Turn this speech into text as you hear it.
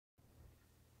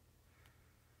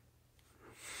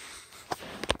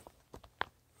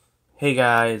Hey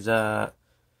guys,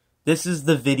 this is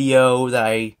the video that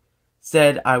I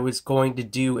said I was going to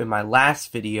do in my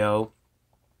last video.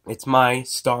 It's my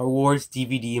Star Wars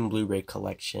DVD and Blu-ray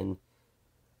collection.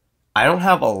 I don't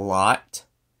have a lot.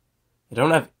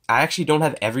 I actually don't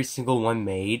have every single one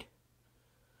made.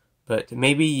 But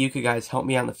maybe you could guys help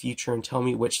me out in the future and tell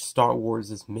me which Star Wars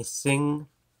is missing.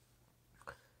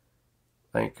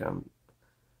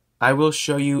 I will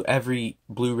show you every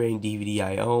Blu-ray and DVD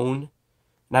I own.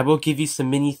 And I will give you some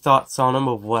mini thoughts on them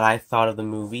of what I thought of the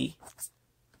movie.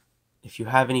 If you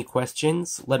have any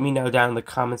questions, let me know down in the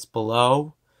comments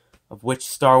below of which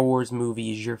Star Wars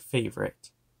movie is your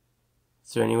favorite.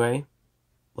 So anyway,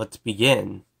 let's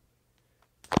begin.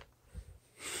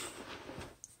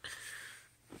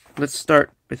 Let's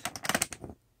start with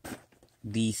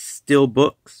the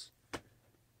Steelbooks.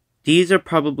 These are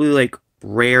probably like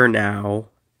rare now.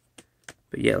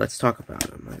 But yeah, let's talk about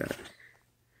them. I got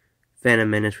Phantom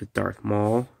Menace with Darth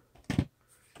Maul,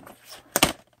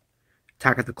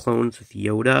 Attack of the Clones with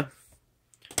Yoda,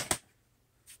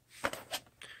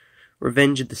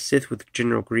 Revenge of the Sith with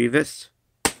General Grievous,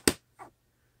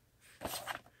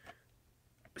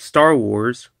 Star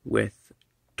Wars with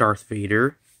Darth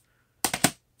Vader,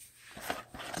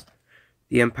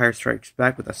 The Empire Strikes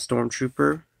Back with a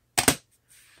Stormtrooper,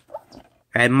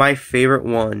 and my favorite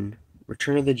one,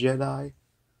 Return of the Jedi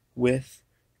with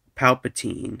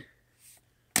Palpatine.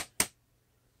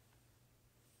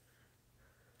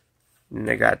 And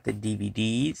I got the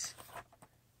DVDs.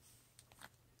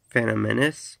 Phantom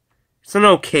Menace. It's an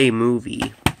okay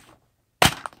movie.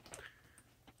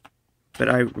 But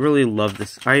I really love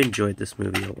this. I enjoyed this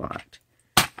movie a lot.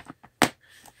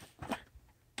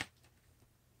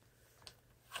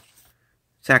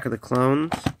 Attack of the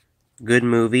Clones. Good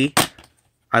movie.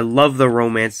 I love the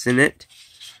romance in it.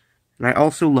 And I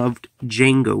also loved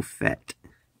Jango Fett.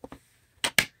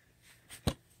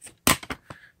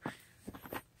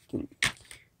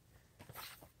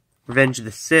 Revenge of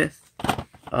the Sith.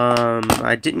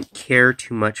 I didn't care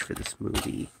too much for this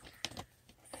movie.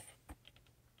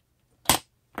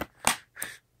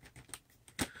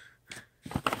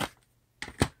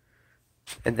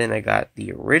 And then I got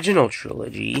the original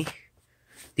trilogy.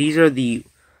 These are the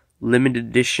limited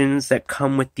editions that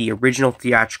come with the original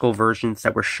theatrical versions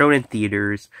that were shown in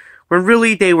theaters, when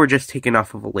really they were just taken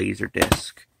off of a laser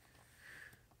disc.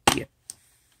 Yeah.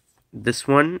 This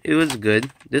one, it was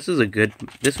good. This was a good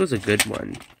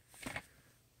one.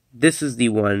 This is the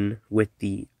one with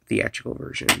the theatrical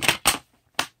version.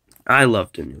 I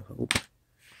loved A New Hope.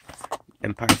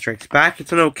 Empire Strikes Back,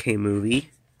 it's an okay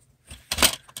movie.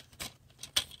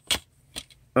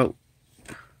 Oh.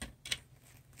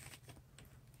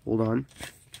 Hold on.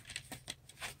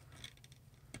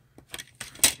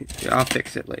 I'll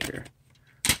fix it later.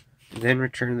 And then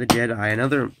Return of the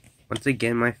Jedi, once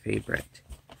again, my favorite.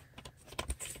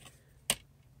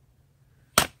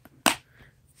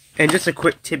 And just a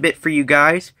quick tidbit for you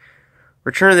guys.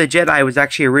 Return of the Jedi was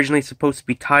actually originally supposed to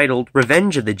be titled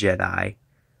Revenge of the Jedi.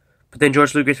 But then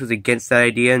George Lucas was against that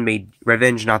idea and made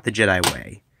Revenge Not the Jedi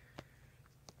Way.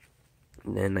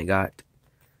 And then I got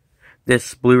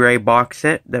this Blu-ray box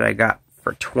set that I got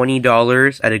for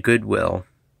 $20 at a Goodwill.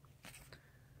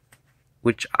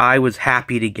 Which I was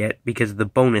happy to get because of the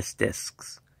bonus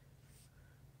discs.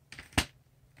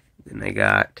 Then I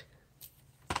got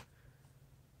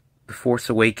The Force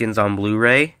Awakens on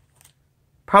Blu-ray.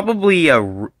 Probably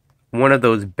one of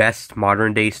those best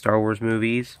modern-day Star Wars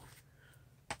movies.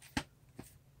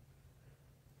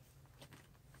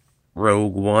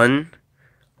 Rogue One.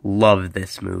 Love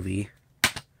this movie.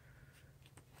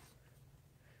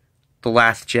 The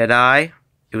Last Jedi.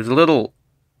 It was a little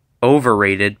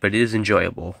overrated, but it is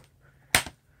enjoyable.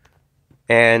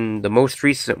 And the most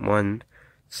recent one,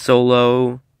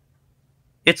 Solo.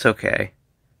 It's okay.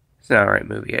 It's an alright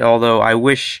movie. Although I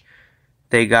wish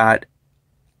they got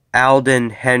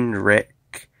Alden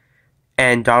Ehrenreich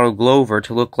and Donald Glover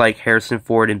to look like Harrison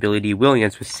Ford and Billy Dee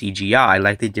Williams with CGI,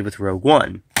 like they did with Rogue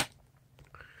One.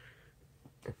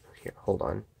 Here, hold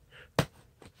on. Let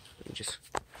me just...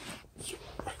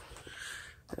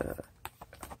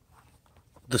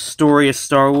 The Story of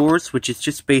Star Wars, which is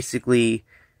just basically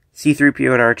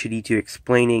C-3PO and R2-D2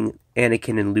 explaining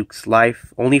Anakin and Luke's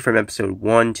life, only from episode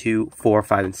 1, 2, 4,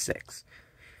 5, and 6.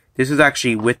 This was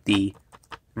actually with the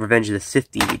Revenge of the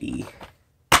Sith DVD.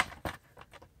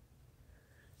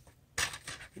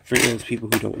 For those people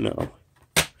who don't know.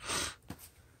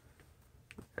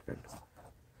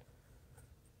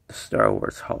 The Star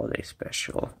Wars Holiday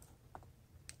Special.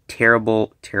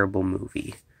 Terrible, terrible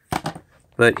movie.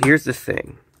 But here's the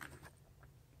thing.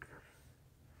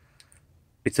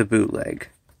 It's a bootleg.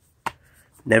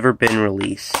 Never been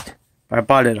released. I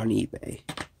bought it on eBay.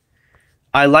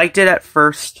 I liked it at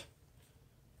first,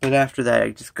 but after that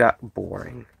it just got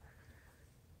boring.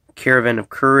 Caravan of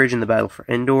Courage and The Battle for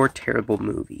Endor, terrible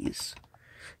movies.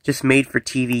 Just made for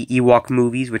TV Ewok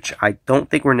movies, which I don't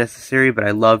think were necessary, but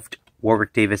I loved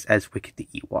Warwick Davis as Wicket the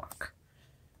Ewok.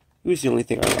 It was the only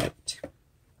thing I liked.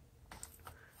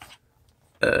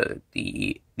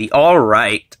 The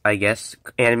alright, I guess,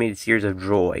 animated series of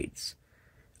Droids.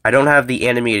 I don't have the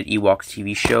animated Ewoks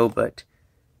TV show, but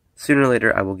sooner or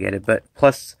later I will get it. But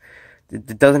plus,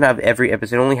 it doesn't have every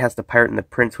episode. It only has The Pirate and the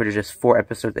Prince, which are just 4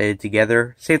 episodes edited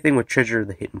together. Same thing with Treasure of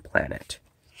the Hidden Planet.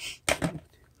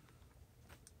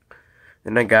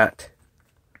 Then I got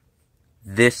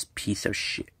this piece of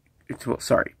shit.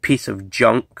 Piece of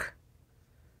junk.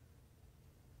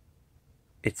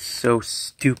 It's so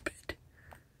stupid.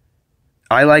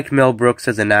 I like Mel Brooks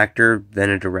as an actor than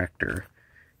a director.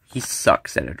 He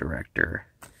sucks as a director.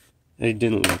 I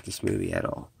didn't like this movie at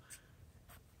all.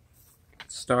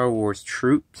 Star Wars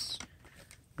Troops,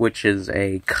 which is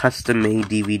a custom-made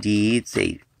DVD. It's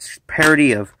a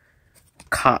parody of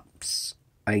Cops,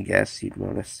 I guess you'd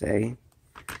want to say.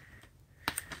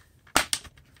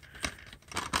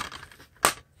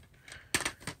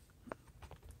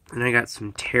 And I got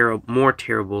some more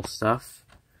terrible stuff.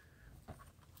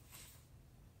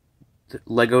 The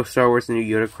Lego Star Wars The New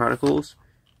Yoda Chronicles.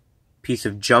 Piece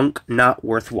of junk, not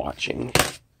worth watching.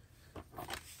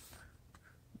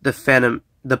 The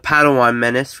Padawan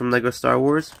Menace from Lego Star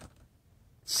Wars.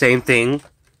 Same thing.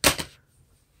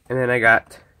 And then I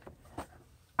got,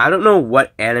 I don't know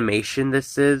what animation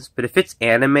this is, but if it's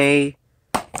anime,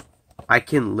 I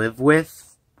can live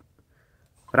with.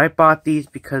 But I bought these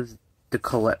because the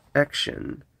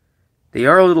collection. They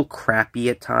are a little crappy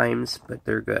at times, but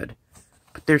they're good.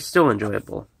 But they're still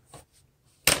enjoyable.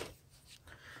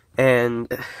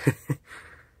 And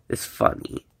it's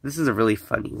funny. This is a really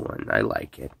funny one. I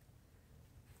like it.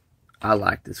 I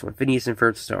like this one. Phineas and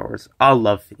Ferb Star Wars. I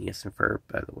love Phineas and Ferb,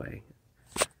 by the way.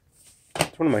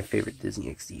 It's one of my favorite Disney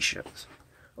XD shows.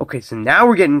 Okay, so now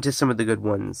we're getting to some of the good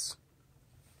ones.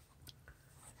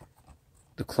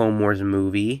 The Clone Wars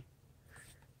movie.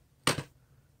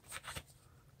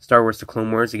 Star Wars The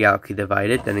Clone Wars, The Galaxy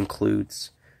Divided. That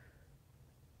includes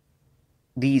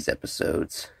these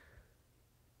episodes.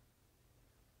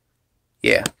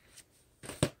 Yeah.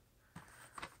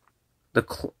 The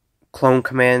Clone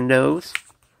Commandos.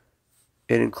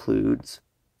 It includes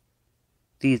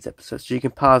these episodes. So you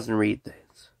can pause and read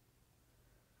this.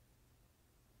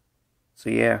 So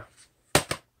yeah.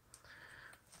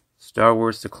 Star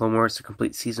Wars The Clone Wars, The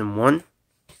Complete Season 1.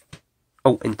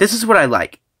 Oh, and this is what I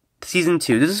like. Season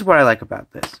 2. This is what I like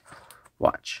about this.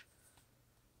 Watch.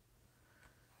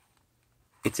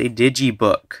 It's a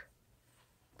digibook.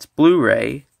 It's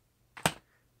Blu-ray.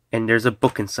 And there's a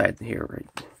book inside here,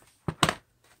 right?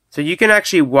 So you can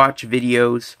actually watch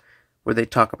videos where they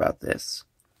talk about this.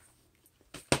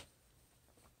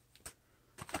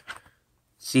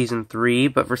 Season 3,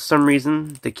 but for some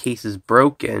reason the case is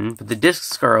broken, but the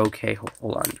discs are okay.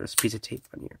 Hold on, there's a piece of tape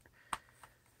on here.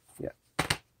 Yeah.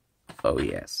 Oh,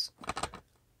 yes.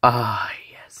 Ah,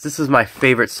 yes. This is my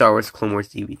favorite Star Wars Clone Wars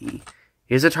DVD.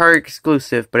 It is a Target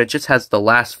exclusive, but it just has the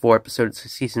last 4 episodes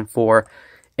of Season 4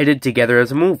 edited together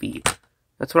as a movie.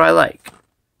 That's what I like.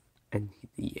 And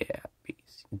yeah,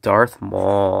 Darth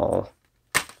Maul.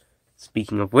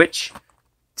 Speaking of which,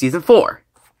 Season 4.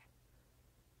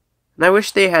 And I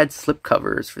wish they had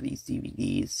slipcovers for these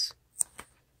DVDs.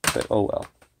 But oh well.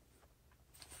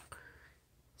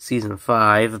 Season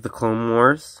 5 of The Clone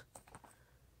Wars.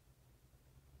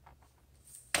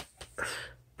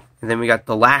 And then we got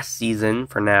the last season,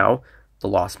 for now, The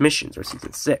Lost Missions, or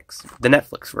Season 6. The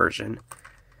Netflix version.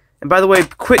 And by the way,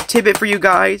 quick tidbit for you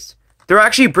guys. They're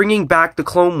actually bringing back The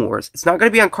Clone Wars. It's not going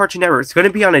to be on Cartoon Network. It's going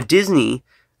to be on a Disney,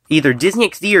 either Disney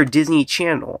XD or Disney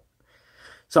Channel.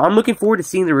 So I'm looking forward to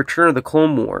seeing the return of The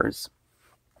Clone Wars.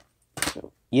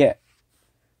 So, yeah.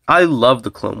 I love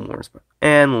The Clone Wars.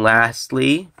 And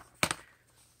lastly,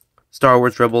 Star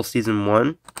Wars Rebels Season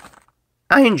 1.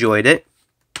 I enjoyed it.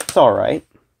 It's alright.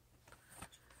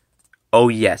 Oh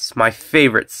yes, my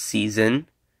favorite season.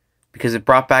 Because it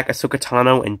brought back Ahsoka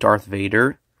Tano and Darth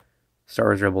Vader. Star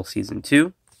Wars Rebels Season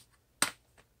 2.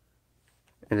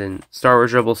 And then Star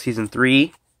Wars Rebels Season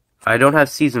 3. I don't have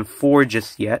Season 4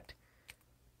 just yet.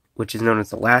 Which is known as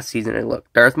the last season. And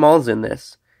look, Darth Maul's in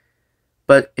this.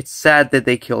 But it's sad that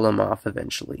they killed him off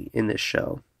eventually in this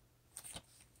show.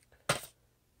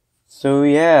 So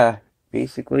yeah,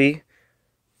 basically,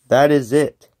 that is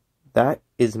it. That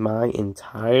is my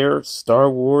entire Star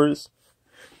Wars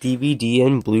DVD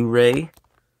and Blu-ray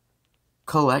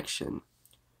collection.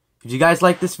 If you guys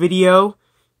like this video,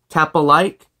 tap a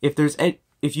like.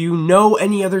 If you know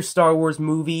any other Star Wars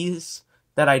movies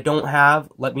that I don't have,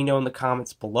 let me know in the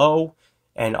comments below.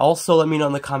 And also let me know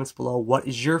in the comments below, what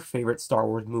is your favorite Star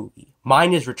Wars movie?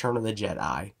 Mine is Return of the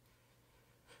Jedi.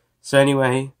 So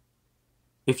anyway,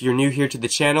 if you're new here to the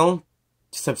channel,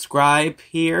 subscribe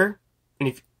here. And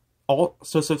if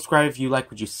also subscribe if you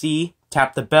like what you see.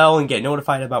 Tap the bell and get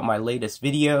notified about my latest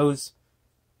videos.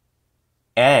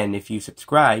 And if you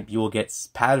subscribe, you will get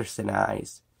Patterson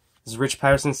eyes. This is Rich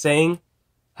Patterson saying,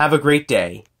 have a great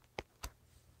day.